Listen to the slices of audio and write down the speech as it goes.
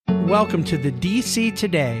Welcome to the DC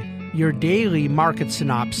Today, your daily market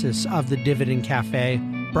synopsis of the Dividend Cafe,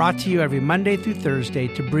 brought to you every Monday through Thursday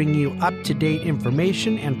to bring you up-to-date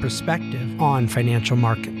information and perspective on financial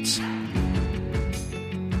markets.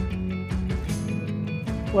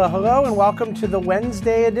 Well, hello and welcome to the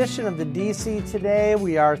Wednesday edition of the DC Today.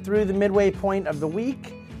 We are through the midway point of the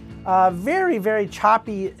week. Very, very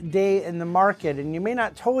choppy day in the market, and you may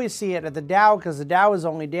not totally see it at the Dow because the Dow is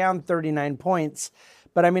only down 39 points.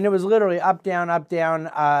 But I mean, it was literally up, down,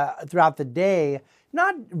 throughout the day.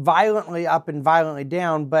 Not violently up and violently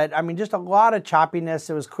down, but I mean, just a lot of choppiness.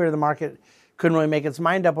 It was clear the market couldn't really make its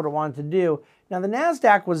mind up what it wanted to do. Now, the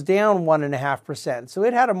NASDAQ was down 1.5%, so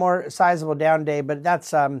it had a more sizable down day, but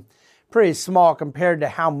that's pretty small compared to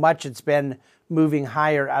how much it's been moving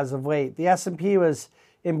higher as of late. The S&P was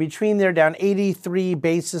in between there, down 83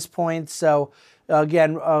 basis points, so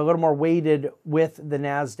again, a little more weighted with the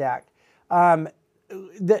NASDAQ.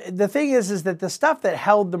 The thing is that the stuff that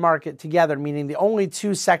held the market together, meaning the only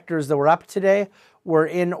two sectors that were up today, were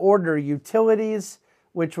in order: utilities,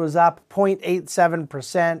 which was up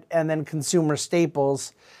 0.87%, and then consumer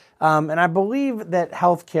staples. And I believe that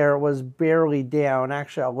healthcare was barely down.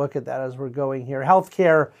 Actually, I'll look at that as we're going here.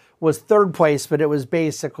 Healthcare was third place, but it was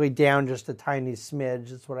basically down just a tiny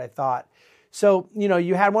smidge. That's what I thought. So,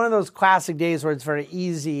 you had one of those classic days where it's very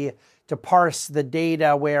easy to parse the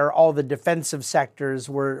data where all the defensive sectors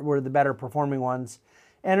were the better performing ones.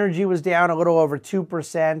 Energy was down a little over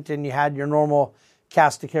 2%, and you had your normal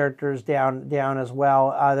cast of characters down as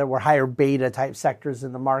well. There were higher beta type sectors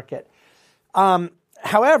in the market.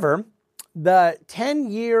 However, the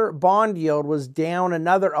 10-year bond yield was down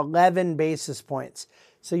another 11 basis points.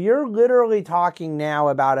 So you're literally talking now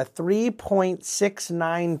about a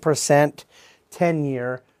 3.69%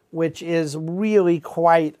 10-year, which is really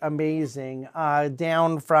quite amazing,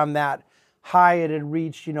 down from that high it had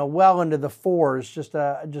reached, well into the fours just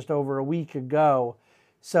over a week ago.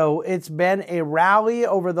 So it's been a rally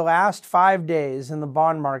over the last 5 days in the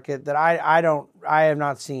bond market that I have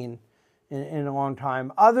not seen in a long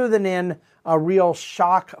time, other than in a real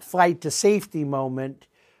shock flight to safety moment,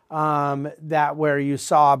 that where you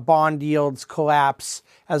saw bond yields collapse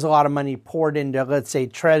as a lot of money poured into, let's say,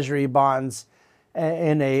 treasury bonds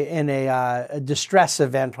in a distress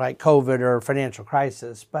event like COVID or financial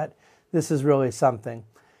crisis. But this is really something.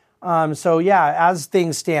 So yeah, as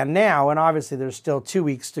things stand now, and obviously there's still 2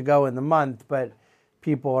 weeks to go in the month, but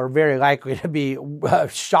people are very likely to be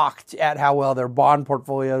shocked at how well their bond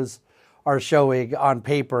portfolios are showing on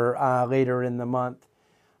paper later in the month.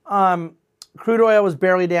 Crude oil was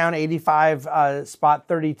barely down,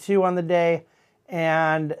 85.32 on the day.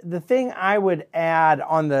 And the thing I would add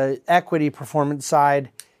on the equity performance side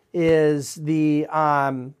is the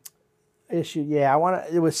issue.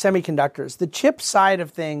 It was semiconductors. The chip side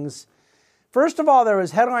of things. First of all, there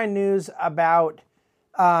was headline news about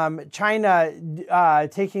China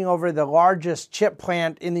taking over the largest chip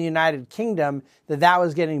plant in the United Kingdom, that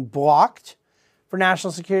was getting blocked for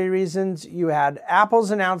national security reasons. You had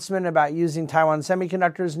Apple's announcement about using Taiwan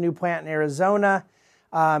Semiconductor's new plant in Arizona.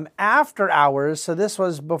 After hours, so this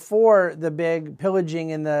was before the big pillaging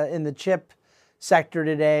in the chip sector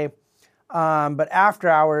today, but after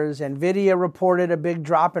hours, NVIDIA reported a big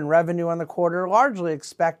drop in revenue on the quarter, largely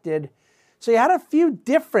expected. So you had a few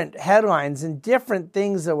different headlines and different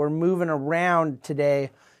things that were moving around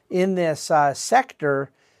today in this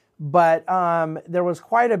sector, but there was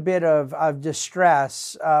quite a bit of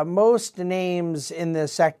distress. Most names in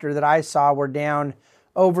this sector that I saw were down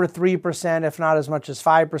over 3%, if not as much as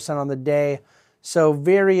 5% on the day. So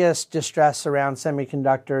various distress around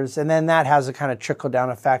semiconductors, and then that has a kind of trickle-down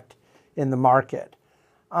effect in the market.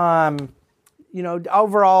 Overall,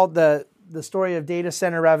 the story of data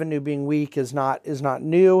center revenue being weak is not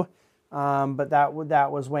new, but that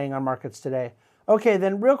was weighing on markets today. Okay,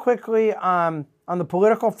 then real quickly, on the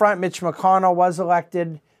political front, Mitch McConnell was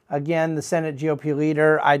elected, again, the Senate GOP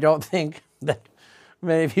leader. I don't think that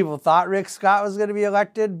many people thought Rick Scott was going to be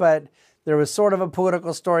elected, but there was sort of a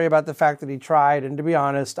political story about the fact that he tried. And to be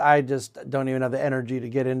honest, I just don't even have the energy to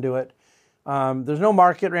get into it. There's no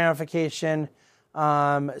market ramification,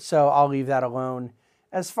 so I'll leave that alone.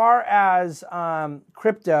 As far as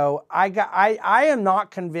crypto, I am not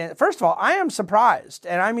convinced. First of all, I am surprised,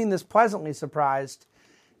 and I mean this pleasantly surprised,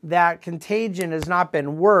 that contagion has not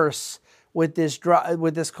been worse with this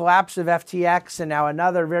collapse of FTX and now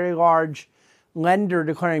another very large lender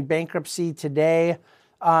declaring bankruptcy today.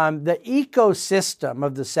 The ecosystem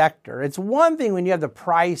of the sector. It's one thing when you have the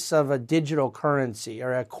price of a digital currency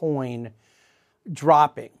or a coin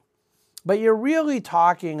dropping, but you're really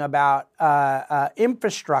talking about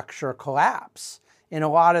infrastructure collapse in a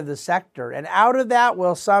lot of the sector. And out of that,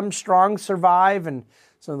 will some strong survive and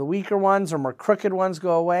some of the weaker ones or more crooked ones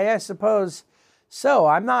go away? I suppose so.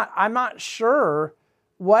 I'm not sure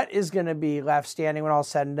what is going to be left standing when all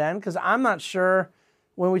said and done, because I'm not sure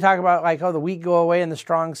when we talk about like, oh, the weak go away and the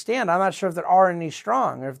strong stand. I'm not sure if there are any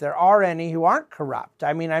strong or if there are any who aren't corrupt.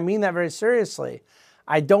 I mean that very seriously.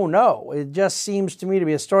 I don't know. It just seems to me to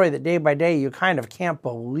be a story that day by day you kind of can't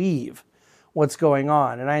believe what's going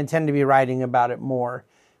on. And I intend to be writing about it more.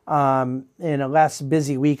 In a less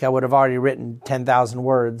busy week, I would have already written 10,000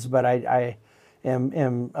 words, but I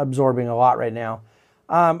am absorbing a lot right now.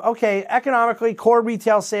 Okay, economically, core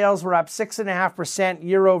retail sales were up 6.5%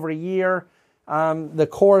 year over year. The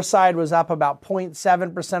core side was up about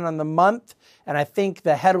 0.7% on the month, and I think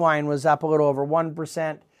the headline was up a little over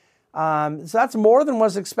 1%. So that's more than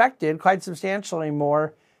was expected, quite substantially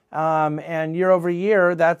more. And year over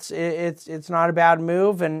year, it's not a bad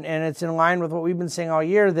move, and it's in line with what we've been saying all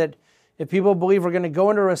year, that if people believe we're going to go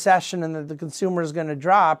into a recession and that the consumer is going to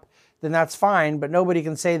drop, then that's fine, but nobody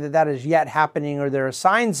can say that that is yet happening or there are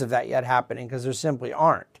signs of that yet happening, because there simply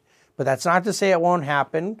aren't. But that's not to say it won't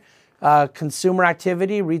happen. Consumer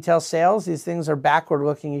activity, retail sales, these things are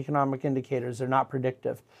backward-looking economic indicators. They're not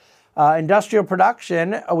predictive. Industrial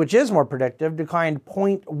production, which is more predictive, declined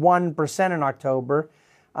 0.1% in October,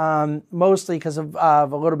 mostly because of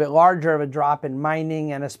a little bit larger of a drop in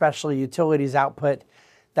mining and especially utilities output.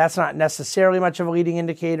 That's not necessarily much of a leading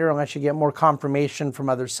indicator unless you get more confirmation from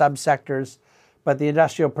other subsectors. But the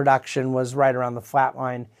industrial production was right around the flat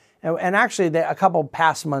line. And actually, a couple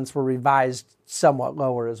past months were revised somewhat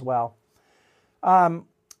lower as well.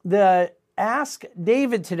 The Ask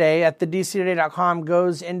David today at thedctoday.com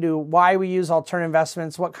goes into why we use alternative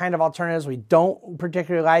investments, what kind of alternatives we don't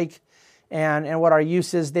particularly like, and what our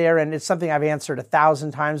use is there. And it's something I've answered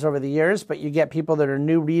 1,000 times over the years, but you get people that are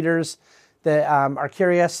new readers that are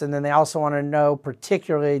curious, and then they also want to know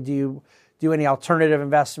particularly, do you do any alternative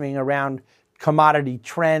investing around commodity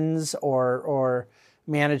trends or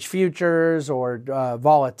managed futures or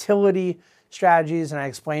volatility strategies? And I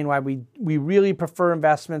explain why we really prefer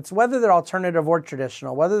investments, whether they're alternative or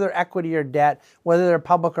traditional, whether they're equity or debt, whether they're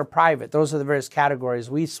public or private. Those are the various categories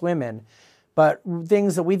we swim in. But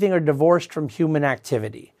things that we think are divorced from human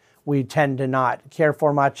activity, we tend to not care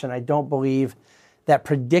for much, and I don't believe that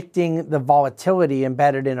predicting the volatility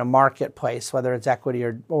embedded in a marketplace, whether it's equity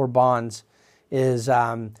or bonds, is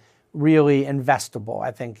really investable.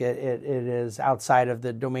 I think it is outside of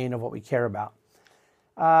the domain of what we care about.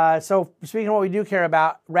 So speaking of what we do care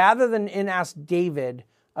about, rather than in Ask David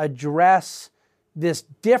address this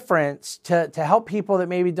difference to help people that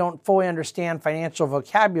maybe don't fully understand financial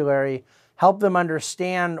vocabulary, help them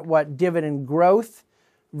understand what dividend growth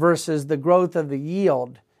versus the growth of the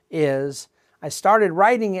yield is, I started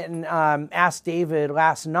writing it in Ask David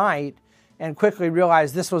last night and quickly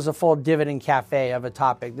realized this was a full dividend cafe of a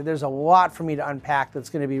topic. There's a lot for me to unpack that's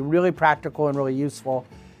going to be really practical and really useful.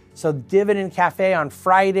 So Dividend Cafe on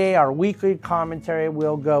Friday, our weekly commentary,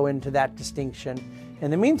 will go into that distinction.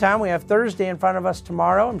 In the meantime, we have Thursday in front of us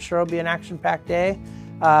tomorrow. I'm sure it'll be an action-packed day.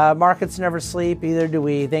 Markets never sleep, either do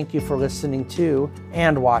we. Thank you for listening to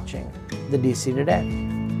and watching the DC Today.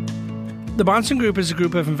 The Bahnsen Group is a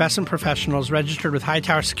group of investment professionals registered with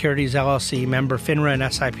Hightower Securities, LLC, member FINRA and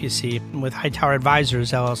SIPC, and with Hightower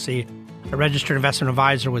Advisors, LLC, a registered investment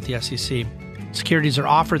advisor with the SEC. Securities are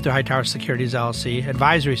offered through Hightower Securities, LLC.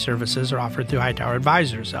 Advisory services are offered through Hightower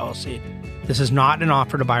Advisors, LLC. This is not an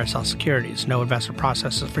offer to buy or sell securities. No investment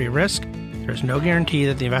process is free of risk. There is no guarantee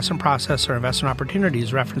that the investment process or investment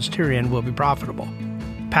opportunities referenced herein will be profitable.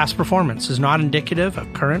 Past performance is not indicative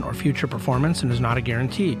of current or future performance and is not a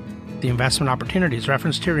guarantee. The investment opportunities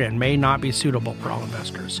referenced herein may not be suitable for all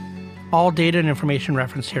investors. All data and information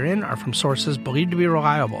referenced herein are from sources believed to be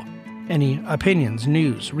reliable. Any opinions,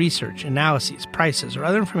 news, research, analyses, prices, or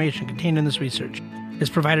other information contained in this research is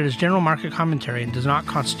provided as general market commentary and does not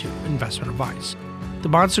constitute investment advice. The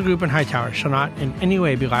Bahnsen Group and Hightower shall not in any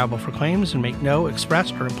way be liable for claims and make no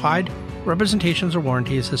expressed or implied representations or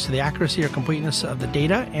warranties as to the accuracy or completeness of the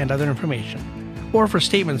data and other information, or for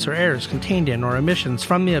statements or errors contained in or omissions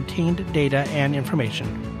from the obtained data and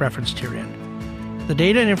information referenced herein. The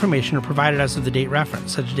data and information are provided as of the date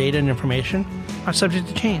referenced. Such data and information are subject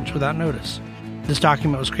to change without notice. This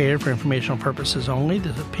document was created for informational purposes only.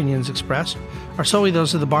 The opinions expressed are solely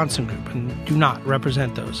those of the Bahnsen Group and do not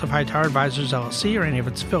represent those of Hightower Advisors, LLC, or any of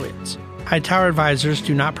its affiliates. Hightower Advisors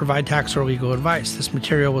do not provide tax or legal advice. This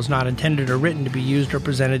material was not intended or written to be used or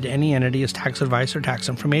presented to any entity as tax advice or tax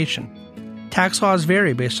information. Tax laws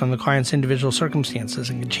vary based on the client's individual circumstances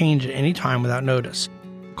and can change at any time without notice.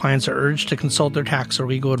 Clients are urged to consult their tax or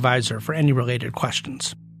legal advisor for any related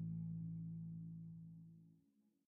questions.